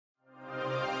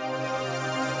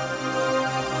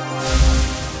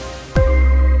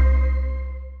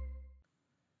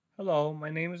Hello, my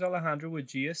name is Alejandro with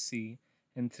GSC,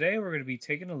 and today we're going to be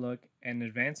taking a look at an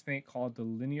advanced mate called the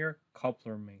linear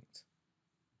coupler mate.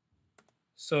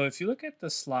 So if you look at the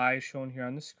slide shown here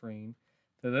on the screen,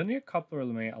 the linear coupler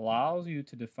mate allows you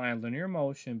to define linear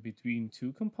motion between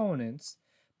two components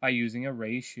by using a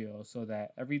ratio, so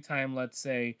that every time, let's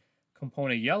say,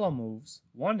 component yellow moves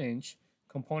 1 inch,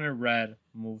 component red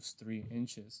moves 3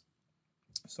 inches.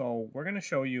 So we're going to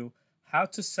show you how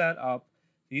to set up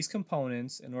these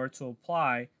components in order to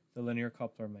apply the linear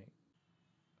coupler mate.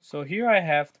 So here I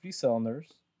have 3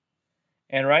 cylinders,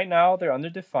 and right now they're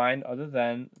underdefined other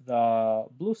than the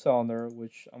blue cylinder,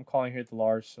 which I'm calling here the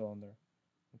large cylinder.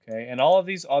 Okay, and all of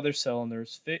these other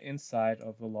cylinders fit inside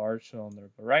of the large cylinder,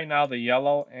 but right now the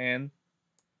yellow and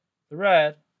the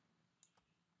red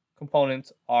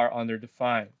components are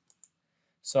underdefined.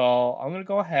 So I'm going to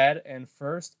go ahead and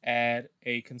first add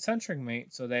a concentric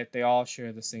mate so that they all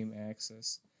share the same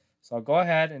axis. So I'll go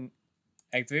ahead and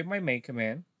activate my mate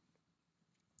command.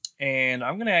 And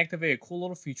I'm going to activate a cool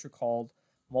little feature called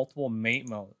multiple mate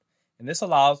mode. And this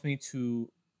allows me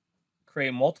to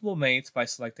create multiple mates by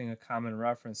selecting a common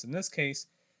reference. In this case,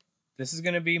 this is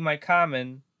going to be my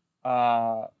common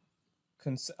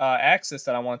axis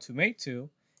that I want to mate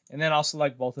to. And then I'll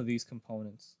select both of these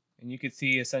components. And you can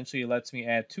see essentially it lets me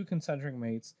add 2 concentric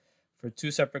mates for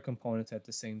 2 separate components at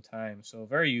the same time. So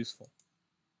very useful.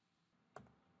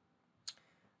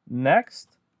 Next,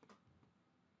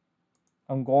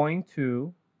 I'm going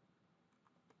to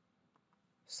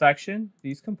section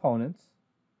these components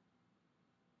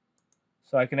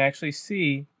so I can actually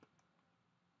see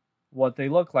what they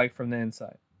look like from the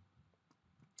inside.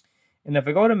 And if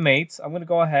I go to mates, I'm going to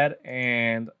go ahead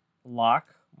and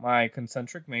lock my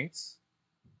concentric mates.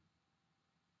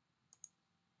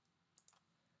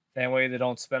 That way they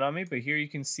don't spin on me, but here you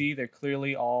can see they're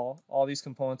clearly all these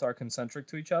components are concentric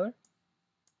to each other.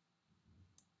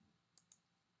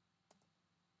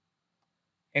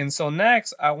 And so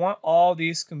next, I want all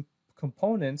these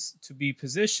components to be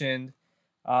positioned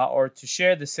or to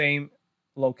share the same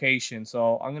location.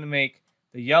 So I'm going to make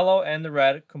the yellow and the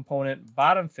red component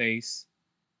bottom face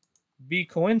be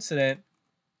coincident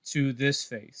to this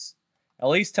face, at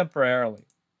least temporarily.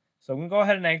 So I'm going to go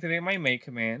ahead and activate my mate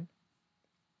command.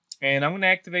 And I'm going to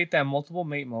activate that multiple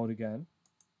mate mode again.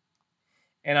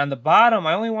 And on the bottom,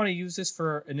 I only want to use this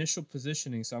for initial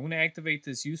positioning. So I'm going to activate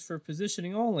this use for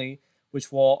positioning only,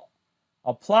 which will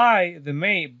apply the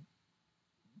mate,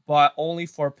 but only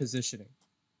for positioning.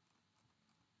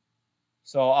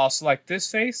 So I'll select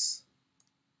this face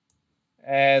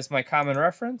as my common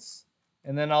reference,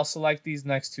 and then I'll select these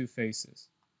next 2 faces.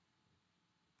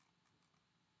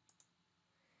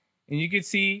 And you can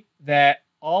see that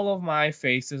all of my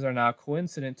faces are now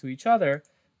coincident to each other,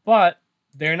 but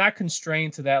they're not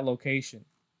constrained to that location.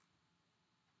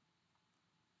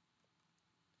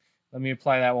 Let me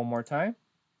apply that one more time.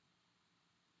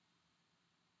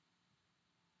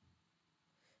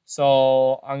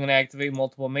 So I'm going to activate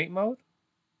multiple mate mode.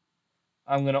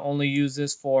 I'm going to only use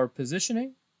this for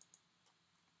positioning.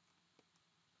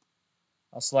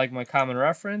 I'll select my common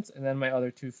reference and then my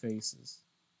other 2 faces.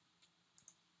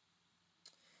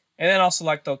 And then I'll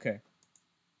select OK.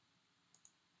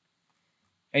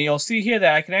 And you'll see here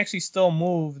that I can actually still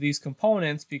move these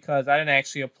components because I didn't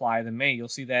actually apply the mate. You'll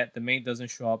see that the mate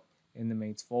doesn't show up in the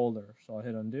mates folder. So I'll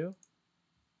hit undo.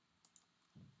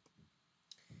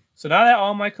 So now that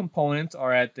all my components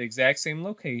are at the exact same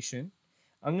location,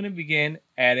 I'm going to begin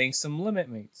adding some limit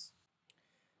mates.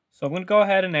 So I'm going to go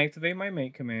ahead and activate my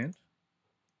mate command.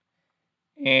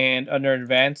 And under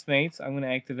advanced mates, I'm going to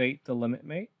activate the limit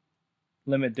mate.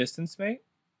 Limit distance mate.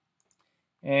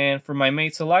 And for my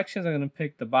mate selections, I'm going to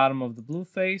pick the bottom of the blue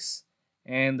face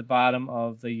and the bottom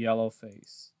of the yellow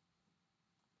face.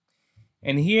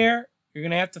 And here, you're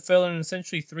going to have to fill in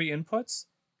essentially 3 inputs.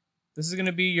 This is going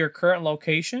to be your current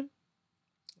location,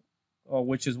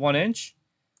 which is 1 inch.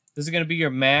 This is going to be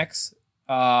your max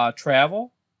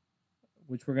travel,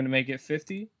 which we're going to make it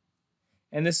 50.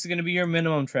 And this is going to be your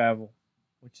minimum travel,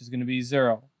 which is going to be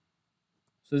 0.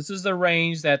 So this is the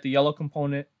range that the yellow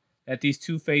component, that these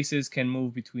 2 faces can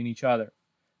move between each other.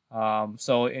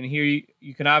 So in here,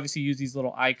 you can obviously use these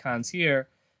little icons here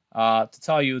to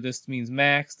tell you this means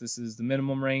max, this is the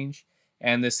minimum range,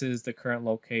 and this is the current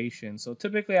location. So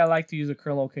typically I like to use a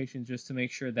current location just to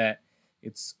make sure that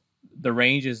the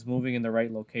range is moving in the right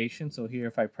location. So here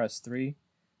if I press 3,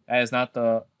 that is not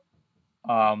the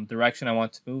direction I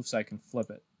want to move, so I can flip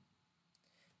it.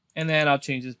 And then I'll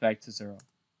change this back to 0.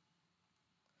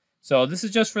 So this is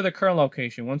just for the current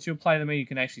location. Once you apply the mate, you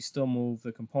can actually still move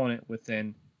the component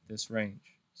within this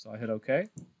range. So I hit OK.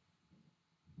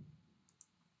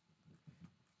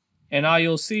 And now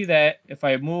you'll see that if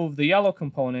I move the yellow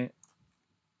component,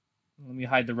 let me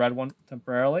hide the red one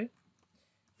temporarily.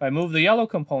 If I move the yellow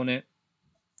component,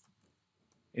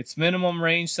 its minimum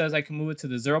range says I can move it to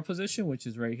the 0 position, which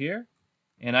is right here.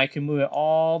 And I can move it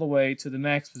all the way to the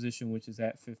max position, which is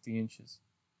at 50 inches.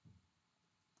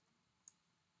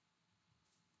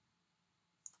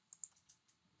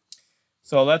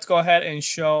 So let's go ahead and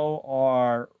show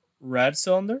our red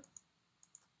cylinder.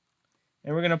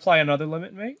 And we're going to apply another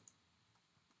limit mate.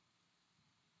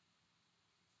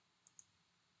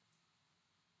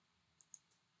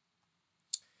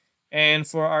 And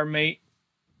for our mate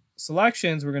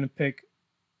selections, we're going to pick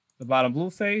the bottom blue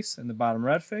face and the bottom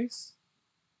red face.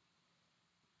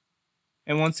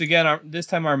 And once again, this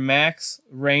time our max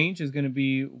range is going to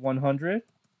be 100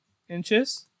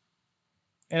 inches.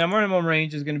 And our minimum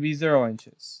range is going to be 0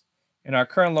 inches. In our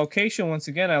current location, once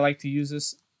again, I like to use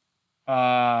this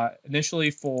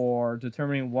initially for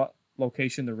determining what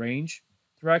location the range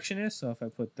direction is. So if I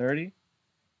put 30,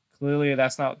 clearly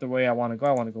that's not the way I want to go.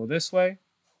 I want to go this way.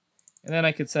 And then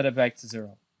I could set it back to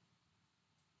 0.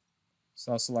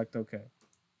 So I'll select OK.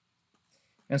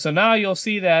 And so now you'll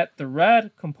see that the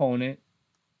red component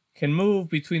can move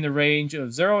between the range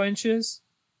of 0 inches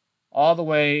all the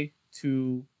way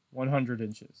to 100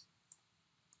 inches.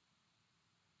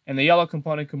 And the yellow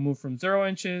component can move from 0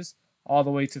 inches all the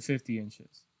way to 50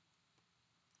 inches.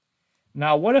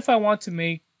 Now, what if I want to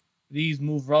make these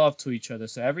move relative to each other?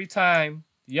 So every time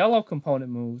the yellow component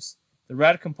moves, the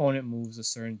red component moves a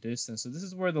certain distance. So this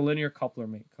is where the linear coupler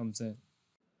mate comes in.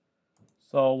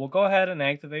 So we'll go ahead and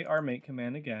activate our mate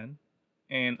command again.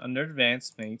 And under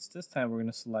advanced mates, this time we're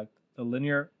going to select the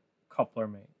linear coupler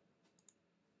mate.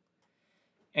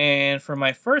 And for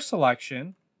my first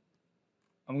selection,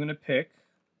 I'm going to pick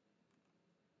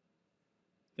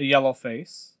the yellow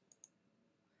face.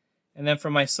 And then for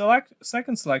my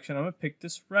second selection, I'm going to pick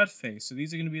this red face. So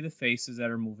these are going to be the faces that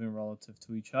are moving relative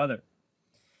to each other.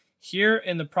 Here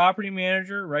in the property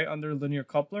manager, right under linear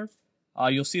coupler,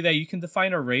 you'll see that you can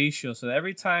define a ratio. So that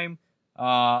every time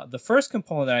the first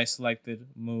component that I selected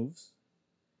moves,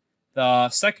 the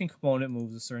second component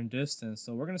moves a certain distance.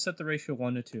 So we're going to set the ratio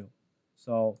 1 to 2.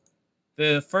 So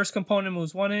the first component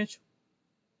moves 1 inch.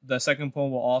 The second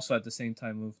component will also at the same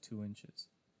time move 2 inches.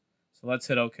 So let's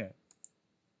hit OK.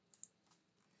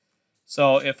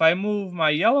 So if I move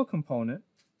my yellow component,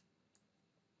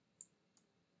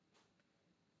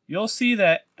 you'll see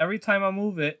that every time I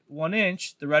move it 1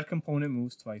 inch, the red component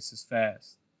moves twice as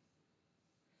fast.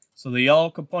 So the yellow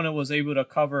component was able to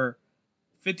cover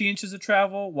 50 inches of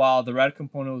travel, while the red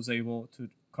component was able to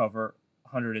cover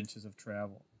 100 inches of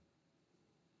travel.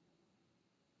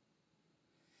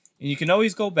 And you can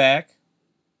always go back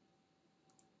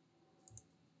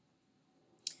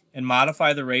and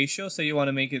modify the ratio. Say you want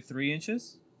to make it 3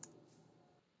 inches.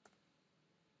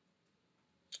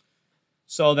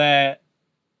 So that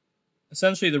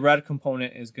essentially the red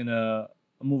component is going to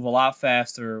move a lot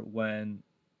faster when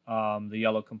the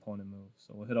yellow component moves.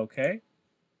 So we'll hit OK.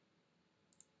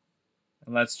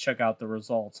 And let's check out the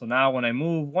result. So now when I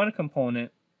move one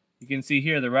component, you can see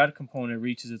here the red component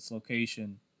reaches its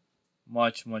location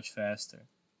much, much faster.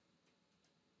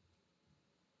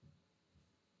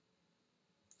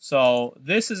 So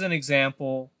this is an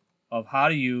example of how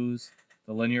to use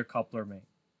the linear coupler mate.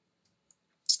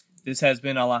 This has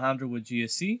been Alejandro with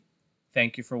GSC.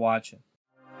 Thank you for watching.